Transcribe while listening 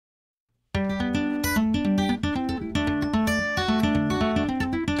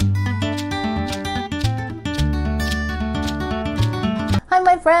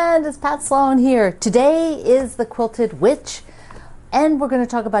my friend, it's Pat Sloan here. Today is the Quilted Witch, and we're going to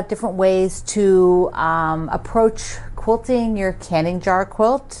talk about different ways to approach quilting your canning jar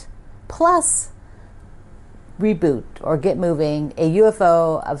quilt, plus reboot or get moving a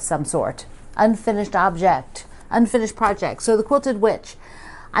UFO of some sort, unfinished object, unfinished project. So the Quilted Witch,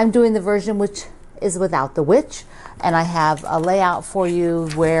 I'm doing the version which is without the witch, and I have a layout for you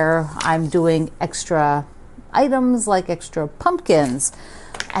where I'm doing extra items like extra pumpkins,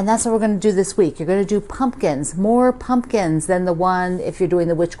 and that's what we're going to do this week. You're going to do pumpkins, more pumpkins than the one, if you're doing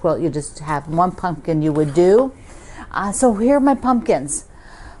the witch quilt, you just have one pumpkin you would do. So here are my pumpkins.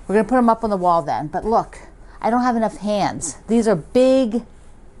 We're going to put them up on the wall then, but look, I don't have enough hands. These are big,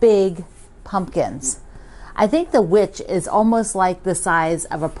 big pumpkins. I think the witch is almost like the size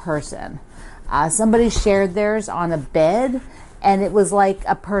of a person. Somebody shared theirs on a bed, and it was like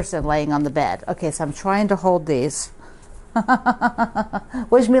a person laying on the bed. Okay, so I'm trying to hold these.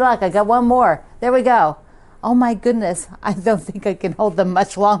 Wish me luck. I got one more. There we go. Oh my goodness. I don't think I can hold them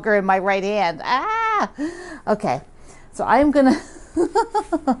much longer in my right hand. Ah! Okay. So I'm going to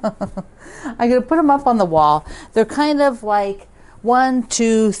I'm going to put them up on the wall. They're kind of like 1,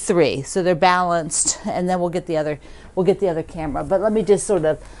 2, 3. So they're balanced, and then we'll get the other camera. But let me just sort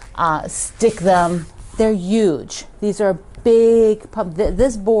of stick them. They're huge. These are big pump.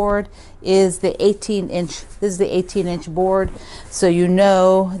 This board is the 18-inch. This is the 18-inch board, so you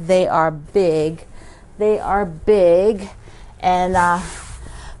know they are big. They are big and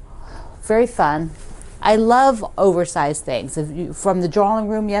very fun. I love oversized things. From the drawing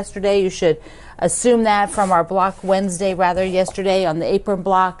room yesterday, you should assume that from our block Wednesday, rather yesterday on the apron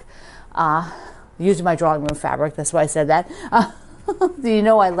block, using my drawing room fabric. That's why I said that. You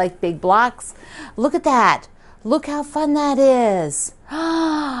know I like big blocks. Look at that. Look how fun that is.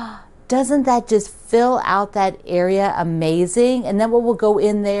 Doesn't that just fill out that area amazing? And then what will go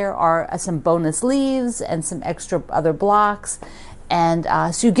in there are some bonus leaves and some extra other blocks. And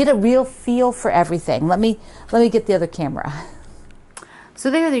so you get a real feel for everything. Let me get the other camera. So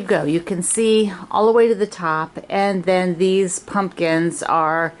there you go. You can see all the way to the top. And then these pumpkins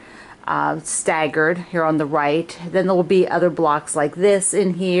are staggered here on the right. Then there will be other blocks like this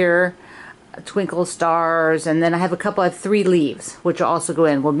in here. Twinkle stars, and then I have 3 leaves which will also go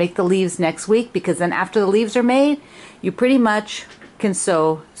in. We'll make the leaves next week, because then after the leaves are made, you pretty much can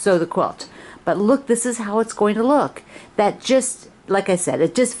sew the quilt. But look, this is how it's going to look. That just, like I said,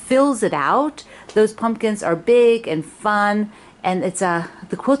 it just fills it out. Those pumpkins are big and fun, and it's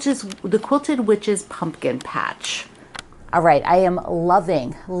the Quilted Witch's pumpkin patch. All right, I am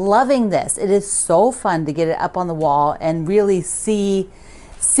loving this. It is so fun to get it up on the wall and really see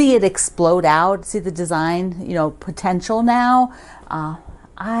it explode out, see the design, potential now.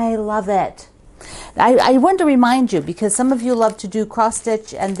 I love it. I want to remind you, because some of you love to do cross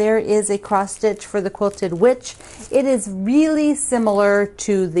stitch, and there is a cross stitch for the Quilted Witch. It is really similar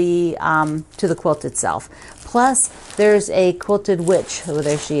to the quilt itself. Plus, there's a Quilted Witch. Oh,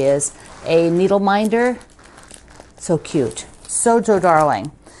 there she is. A needle minder. So cute. So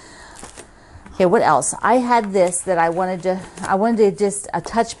darling. Okay, what else? I had this that I wanted to just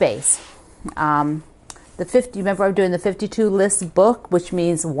touch base. Remember I'm doing the 52 list book, which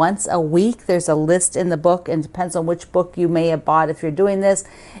means once a week there's a list in the book, and it depends on which book you may have bought if you're doing this.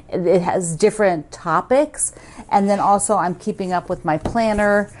 It has different topics, and then also I'm keeping up with my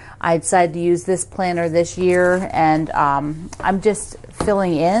planner. I decided to use this planner this year, and I'm just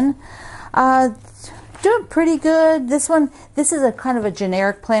filling in. Doing pretty good. This is a kind of a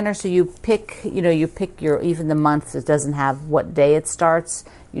generic planner, so you pick even the month. It doesn't have what day it starts.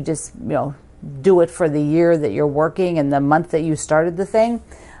 You just, do it for the year that you're working and the month that you started the thing.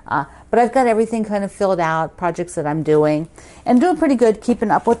 But I've got everything kind of filled out, projects that I'm doing, and doing pretty good,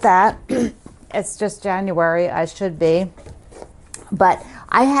 keeping up with that. It's just January, I should be. But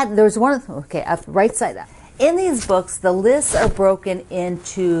there's one, right side up. In these books, the lists are broken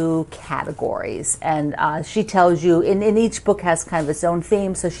into categories, and she tells you, in each book has kind of its own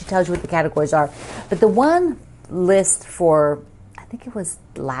theme, so she tells you what the categories are. But the one list for, I think it was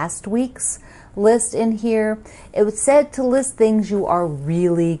last week's list in here, it was said to list things you are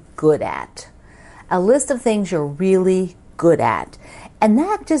really good at. A list of things you're really good at. And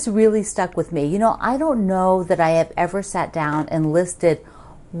that just really stuck with me. I don't know that I have ever sat down and listed,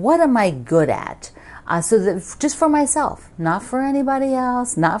 what am I good at? So that just for myself, not for anybody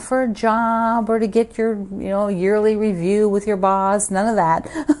else, not for a job or to get your yearly review with your boss, none of that.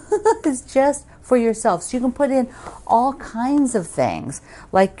 It's just for yourself. So you can put in all kinds of things,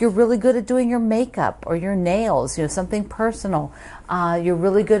 like you're really good at doing your makeup or your nails, you know, something personal. You're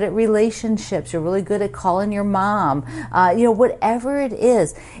really good at relationships. You're really good at calling your mom. You know, whatever it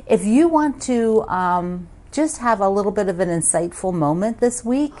is. If you want to just have a little bit of an insightful moment this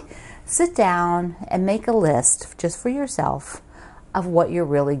week, sit down and make a list just for yourself of what you're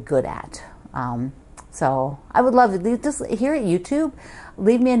really good at. So I would love it. Just here at YouTube,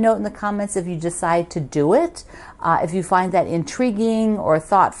 leave me a note in the comments if you decide to do it. If you find that intriguing or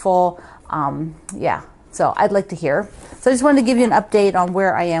thoughtful, yeah. So I'd like to hear. So I just wanted to give you an update on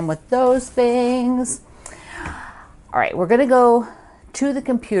where I am with those things. All right, we're going to go to the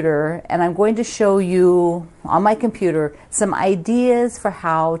computer, and I'm going to show you on my computer some ideas for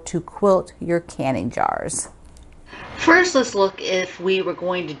how to quilt your canning jars. First, let's look if we were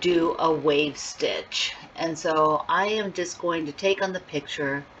going to do a wave stitch. And so I am just going to take on the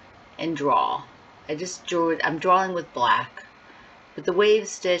picture and draw. I just drew it. I'm drawing with black. But the wave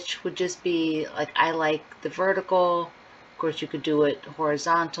stitch would just be like, I like the vertical. Of course, you could do it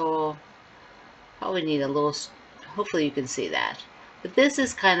horizontal. Probably need a little, hopefully you can see that. But this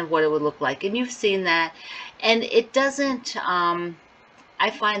is kind of what it would look like. And you've seen that. And it doesn't, I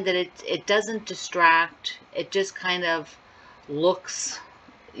find that it doesn't distract. It just kind of looks,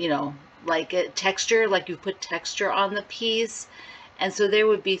 you know, like a texture, like you put texture on the piece. And so there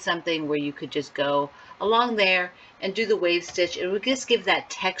would be something where you could just go along there and do the wave stitch. It would just give that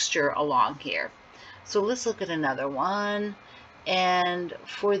texture along here. So let's look at another one. And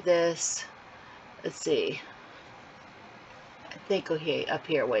for this, let's see. I think okay, up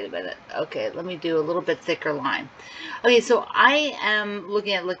here, wait a minute. Okay, let me do a little bit thicker line. Okay, so I am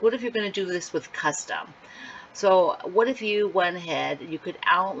looking at, like, what if you're going to do this with custom? So what if you went ahead, you could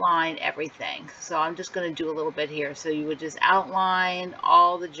outline everything. So I'm just going to do a little bit here. So you would just outline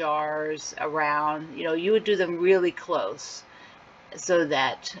all the jars around, you know, you would do them really close so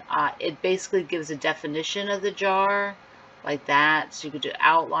that it basically gives a definition of the jar like that. So you could do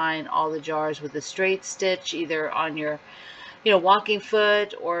outline all the jars with a straight stitch, either on your, you know, walking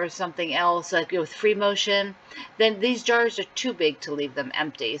foot or something else, like with free motion. Then these jars are too big to leave them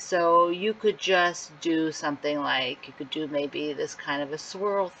empty. So you could just do something like, you could do maybe this kind of a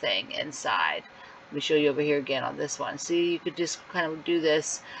swirl thing inside. Let me show you over here again on this one. See, you could just kind of do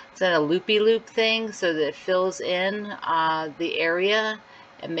this, it's a loopy-loop thing so that it fills in the area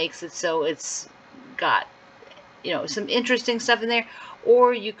and makes it so it's got, you know, some interesting stuff in there.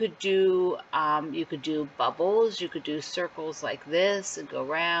 Or you could do bubbles. You could do circles like this and go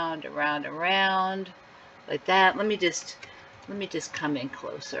round and round and round like that. Let me just come in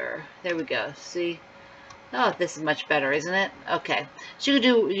closer. There we go. See? Oh, this is much better, isn't it? Okay. So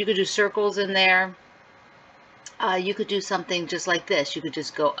you could do circles in there. You could do something just like this. You could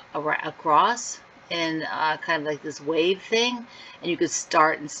just go across in kind of like this wave thing, and you could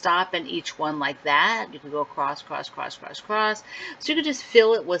start and stop in each one like that. You could go cross, cross, cross, cross, cross. So you could just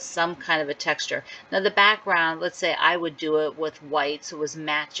fill it with some kind of a texture. Now the background, let's say I would do it with white, so it was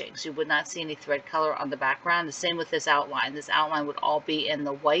matching, so you would not see any thread color on the background. The same with this outline. This outline would all be in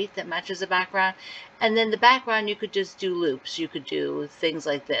the white that matches the background. And then the background, you could just do loops. You could do things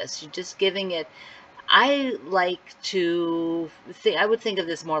like this. You're just giving it, I like to think, I would think of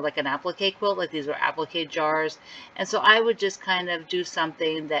this more like an applique quilt, like these were applique jars. And so I would just kind of do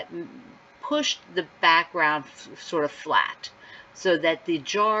something that pushed the background sort of flat so that the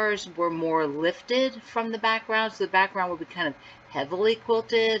jars were more lifted from the background. So the background would be kind of heavily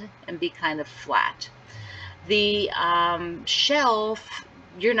quilted and be kind of flat. The shelf,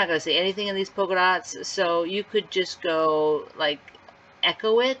 you're not going to see anything in these polka dots. So you could just go like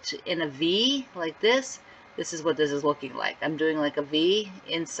echo it in a V like this. This is what this is looking like. I'm doing like a V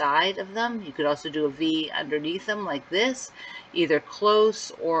inside of them. You could also do a V underneath them like this, either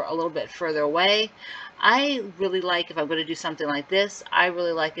close or a little bit further away. I really like, if I'm going to do something like this, I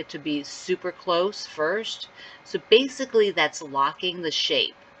really like it to be super close first. So basically that's locking the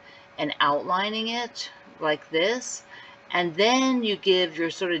shape and outlining it like this. And then you give your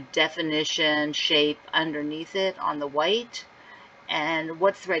sort of definition shape underneath it on the white. And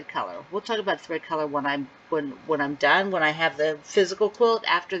what thread color? We'll talk about thread color when I'm done. When I have the physical quilt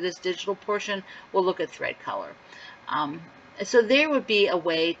after this digital portion, we'll look at thread color. So there would be a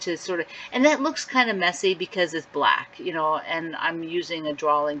way to sort of, and that looks kind of messy because it's black, you know, and I'm using a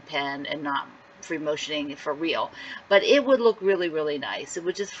drawing pen and not free motioning for real, but it would look really, really nice. It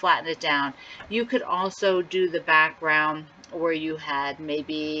would just flatten it down. You could also do the background where you had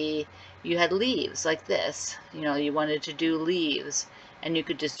maybe you had leaves like this, you know, you wanted to do leaves, and you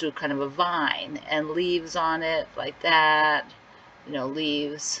could just do kind of a vine and leaves on it like that, you know,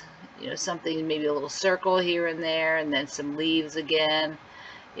 leaves you know, something, maybe a little circle here and there, and then some leaves again.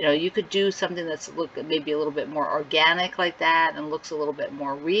 You know, you could do something that's maybe a little bit more organic like that and looks a little bit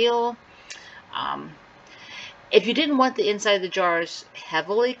more real. If you didn't want the inside of the jars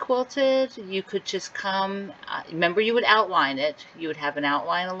heavily quilted, you could just come, remember you would outline it. You would have an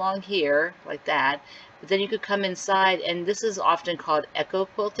outline along here like that, but then you could come inside, and this is often called echo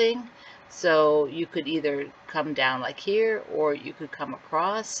quilting. So you could either come down like here, or you could come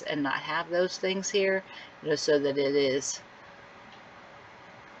across and not have those things here, you know, so that it is,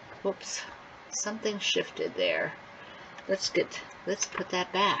 whoops, something shifted there. Let's put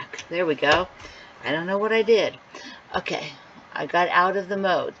that back. There we go. I don't know what I did. Okay, I got out of the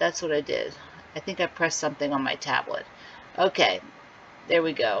mode. That's what I did. I think I pressed something on my tablet. Okay, there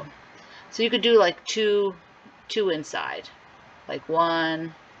we go. So you could do like two inside, like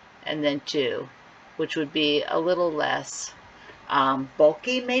 1 and then 2, which would be a little less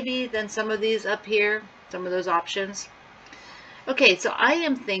bulky maybe than some of these up here, some of those options. Okay, so I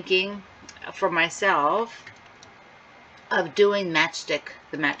am thinking for myself of doing the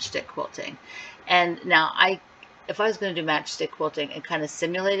matchstick quilting. And now if I was going to do matchstick quilting and kind of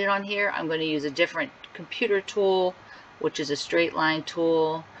simulate it on here, I'm going to use a different computer tool, which is a straight line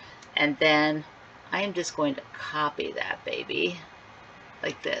tool. And then I am just going to copy that baby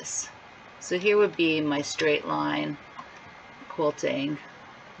like this. So here would be my straight line quilting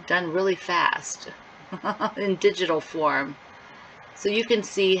done really fast in digital form. So you can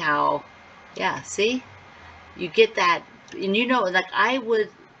see how, yeah, see? You get that, and you know, like I would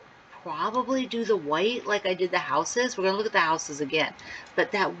probably do the white like I did the houses. We're going to look at the houses again.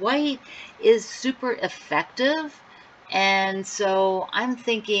 But that white is super effective. And so I'm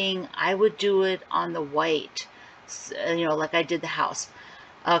thinking I would do it on the white, you know, like I did the house.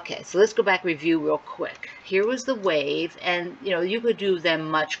 Okay, so let's go back review real quick. Here was the wave, and you know, you could do them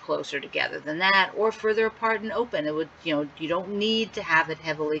much closer together than that, or further apart and open. It would, you know, you don't need to have it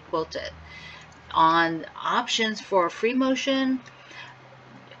heavily quilted. On options for free motion,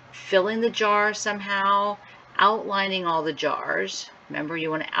 filling the jar somehow, outlining all the jars. Remember,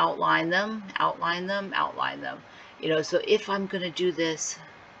 you want to outline them, outline them, outline them. You know, so if I'm going to do this,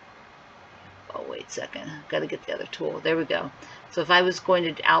 oh, wait a second, got to get the other tool. There we go. So if I was going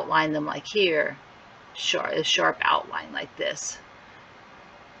to outline them like here, a sharp outline like this,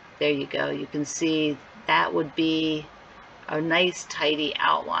 there you go. You can see that would be a nice tidy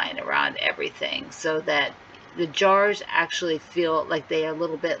outline around everything, so that the jars actually feel like they are a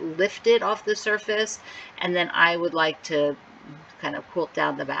little bit lifted off the surface, and then I would like to kind of quilt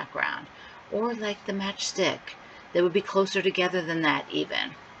down the background, or like the matchstick, they would be closer together than that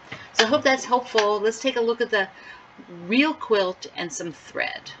even. So I hope that's helpful. Let's take a look at the real quilt and some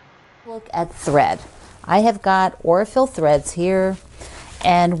thread. Look at thread. I have got Aurifil threads here,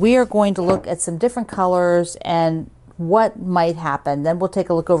 and we are going to look at some different colors and what might happen. Then we'll take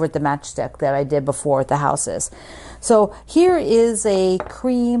a look over at the matchstick that I did before at the houses. So here is a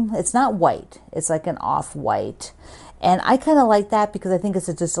cream. It's not white. It's like an off-white. And I kind of like that because I think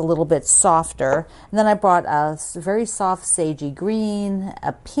it's just a little bit softer. And then I brought a very soft sagey green,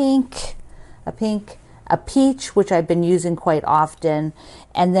 a pink, a peach, which I've been using quite often,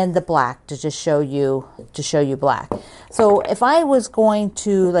 and then the black to just show you black. So if I was going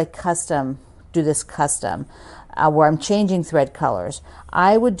to like do this custom, where I'm changing thread colors,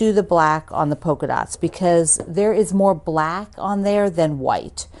 I would do the black on the polka dots because there is more black on there than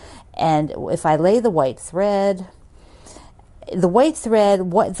white. And if I lay the white thread, the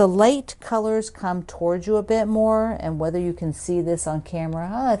light colors come towards you a bit more, and whether you can see this on camera,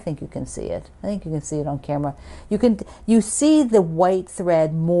 I think you can see it. I think you can see it on camera. You see the white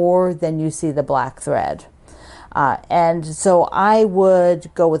thread more than you see the black thread. And so I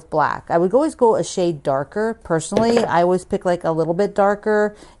would go with black. I would always go a shade darker. Personally, I always pick like a little bit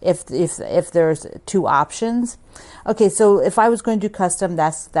darker if there's two options. Okay, so if I was going to do custom,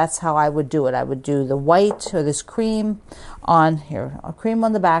 that's how I would do it. I would do the white or this cream on here, a cream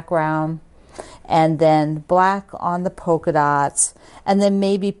on the background, and then black on the polka dots, and then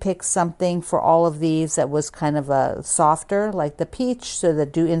maybe pick something for all of these that was kind of a softer, like the peach, so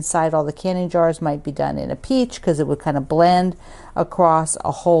that inside all the canning jars might be done in a peach because it would kind of blend across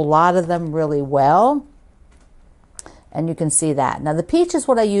a whole lot of them really well. And you can see that. Now the peach is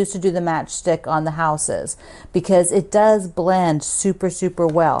what I use to do the matchstick on the houses because it does blend super, super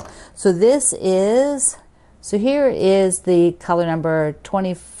well. So here is the color number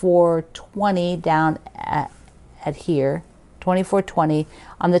 2420 down at here, 2420.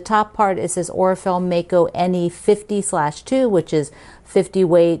 On the top part it says Aurifil Mako NE 50/2, which is 50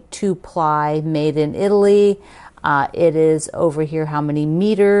 weight, 2 ply, made in Italy. It is over here how many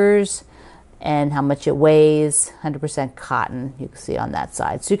meters and how much it weighs. 100% cotton, you can see on that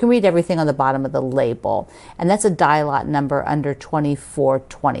side. So you can read everything on the bottom of the label. And that's a die lot number under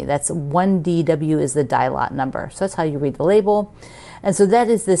 2420. That's 1DW is the die lot number. So that's how you read the label. And so that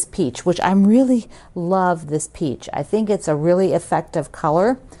is this peach, which I really love this peach. I think it's a really effective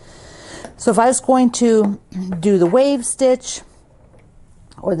color. So if I was going to do the wave stitch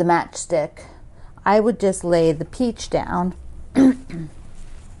or the matchstick, I would just lay the peach down.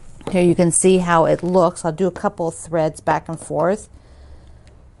 Here you can see how it looks. I'll do a couple of threads back and forth.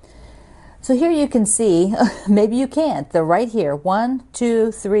 So here you can see, maybe you can't, they're right here. 1,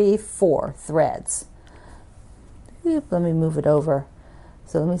 2, 3, 4 threads. Let me move it over.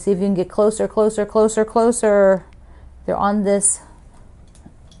 So let me see if you can get closer, closer, closer, closer. They're on this.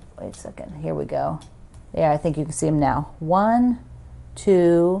 Wait a second. Here we go. Yeah, I think you can see them now. 1,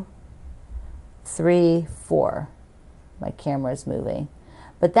 2, 3, 4. My camera is moving.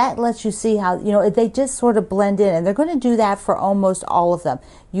 But that lets you see how, you know, they just sort of blend in, and they're going to do that for almost all of them.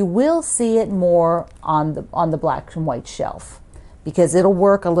 You will see it more on the black and white shelf because it'll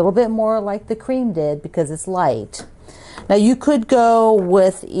work a little bit more like the cream did because it's light. Now you could go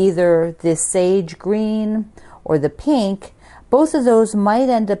with either the sage green or the pink. Both of those might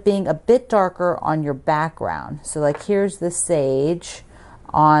end up being a bit darker on your background. So like here's the sage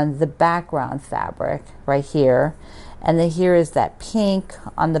on the background fabric right here. And then here is that pink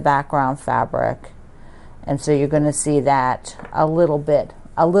on the background fabric. And so you're going to see that a little bit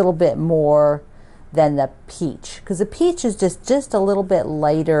more than the peach. Because the peach is just a little bit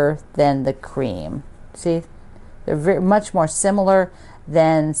lighter than the cream. See? They're very much more similar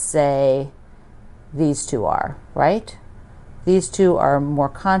than, say, these two are, right? These two are more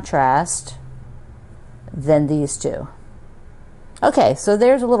contrast than these two. Okay, so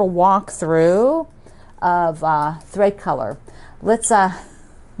there's a little walkthrough of thread color. Let's oh,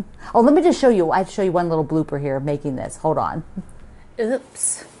 let me just show you. I'd show you one little blooper here of making this. Hold on.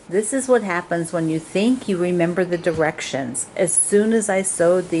 Oops. This is what happens when you think you remember the directions. As soon as I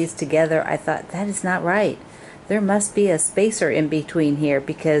sewed these together, I thought that is not right. There must be a spacer in between here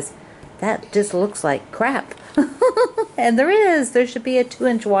because that just looks like crap. And there is. There should be a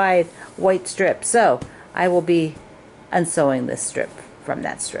 2-inch wide white strip. So I will be unsewing this strip from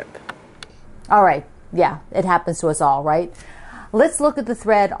that strip. All right. Yeah, it happens to us all, right? Let's look at the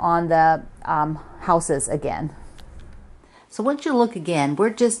thread on the houses again. So once you look again, we're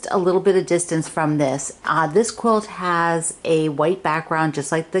just a little bit of distance from this. This quilt has a white background, just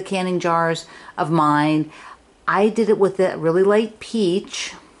like the canning jars of mine. I did it with a really light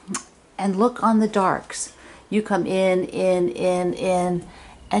peach. And look on the darks. You come in,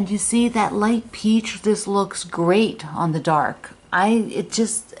 and you see that light peach just looks great on the dark. It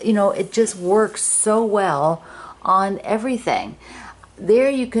just, you know, it just works so well on everything. There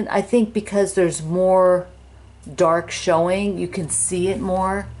you can, I think because there's more dark showing, you can see it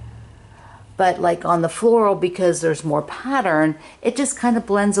more. But like on the floral, because there's more pattern, it just kind of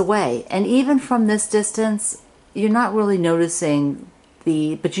blends away. And even from this distance, you're not really noticing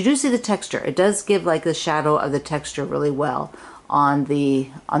but you do see the texture. It does give like the shadow of the texture really well on the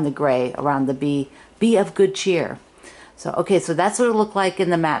gray around the be of good cheer. So, okay, so that's what it looked like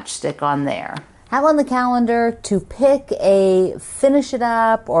in the matchstick on there. Have on the calendar to pick a finish it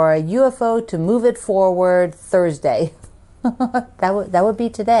up or a UFO to move it forward Thursday. that would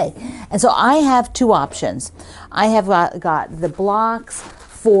be today. And so I have two options. I have got the blocks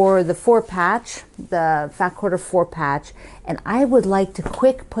for the 4-patch, the fat quarter 4-patch, and I would like to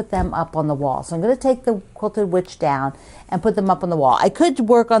quick put them up on the wall. So I'm going to take the Quilted Witch down and put them up on the wall. I could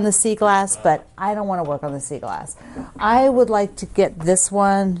work on the sea glass, but I don't want to work on the sea glass. I would like to get this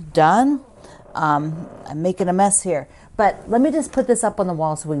one done. I'm making a mess here, but let me just put this up on the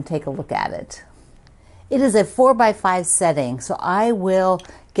wall so we can take a look at it. It is a 4x5 setting, so I will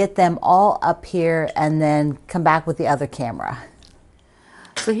get them all up here and then come back with the other camera.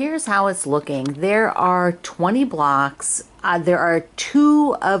 So here's how it's looking. There are 20 blocks. There are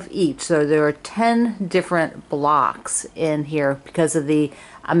 2 of each. So there are 10 different blocks in here because of the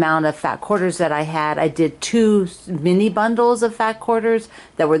amount of fat quarters that I had. I did 2 mini bundles of fat quarters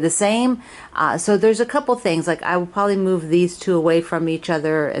that were the same. So there's a couple things, like I will probably move these 2 away from each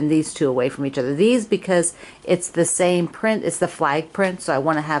other and these 2 away from each other. These because it's the same print, it's the flag print, so I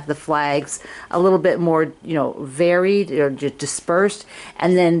want to have the flags a little bit more, you know, varied or dispersed.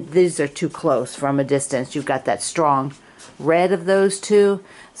 And then these are too close from a distance. You've got that strong red of those 2,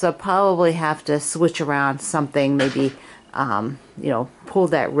 so I'll probably have to switch around something, maybe you know, pull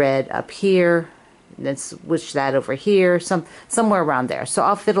that red up here and then switch that over here, somewhere around there. So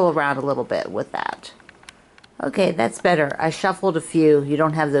I'll fiddle around a little bit with that. Okay, that's better. I shuffled a few. You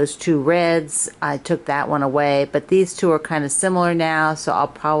don't have those two reds. I took that one away, but these two are kind of similar now, so I'll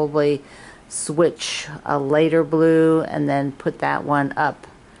probably switch a lighter blue and then put that one up.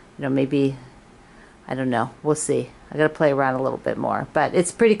 You know, maybe, I don't know. We'll see. I got to play around a little bit more, but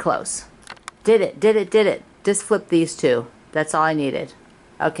it's pretty close. Did it, did it, did it. Just flip these two. That's all I needed.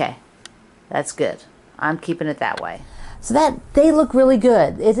 Okay, that's good. I'm keeping it that way. So that they look really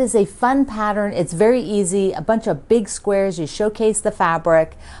good. It is a fun pattern. It's very easy. A bunch of big squares. You showcase the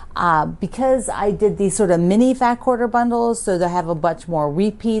fabric. Because I did these sort of mini fat quarter bundles, so they have a bunch more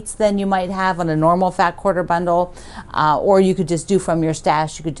repeats than you might have on a normal fat quarter bundle. Or you could just do from your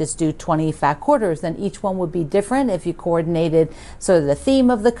stash, you could just do 20 fat quarters. Then each one would be different if you coordinated sort of the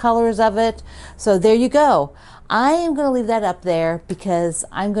theme of the colors of it. So there you go. I am going to leave that up there because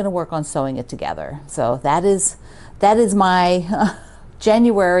I'm going to work on sewing it together. So that is my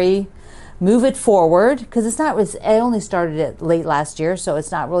January move it forward, because it's not, I only started it late last year, so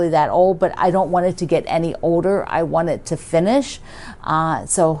it's not really that old, but I don't want it to get any older. I want it to finish.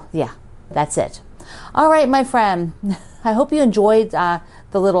 So yeah, that's it. All right, my friend, I hope you enjoyed the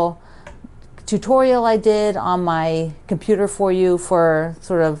little tutorial I did on my computer for you for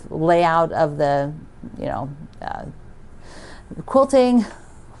sort of layout of the, you know, quilting.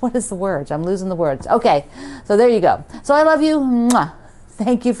 What is the words? I'm losing the words. Okay, so there you go. So I love you. Mwah.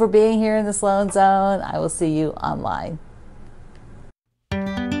 Thank you for being here in the Sloan Zone. I will see you online.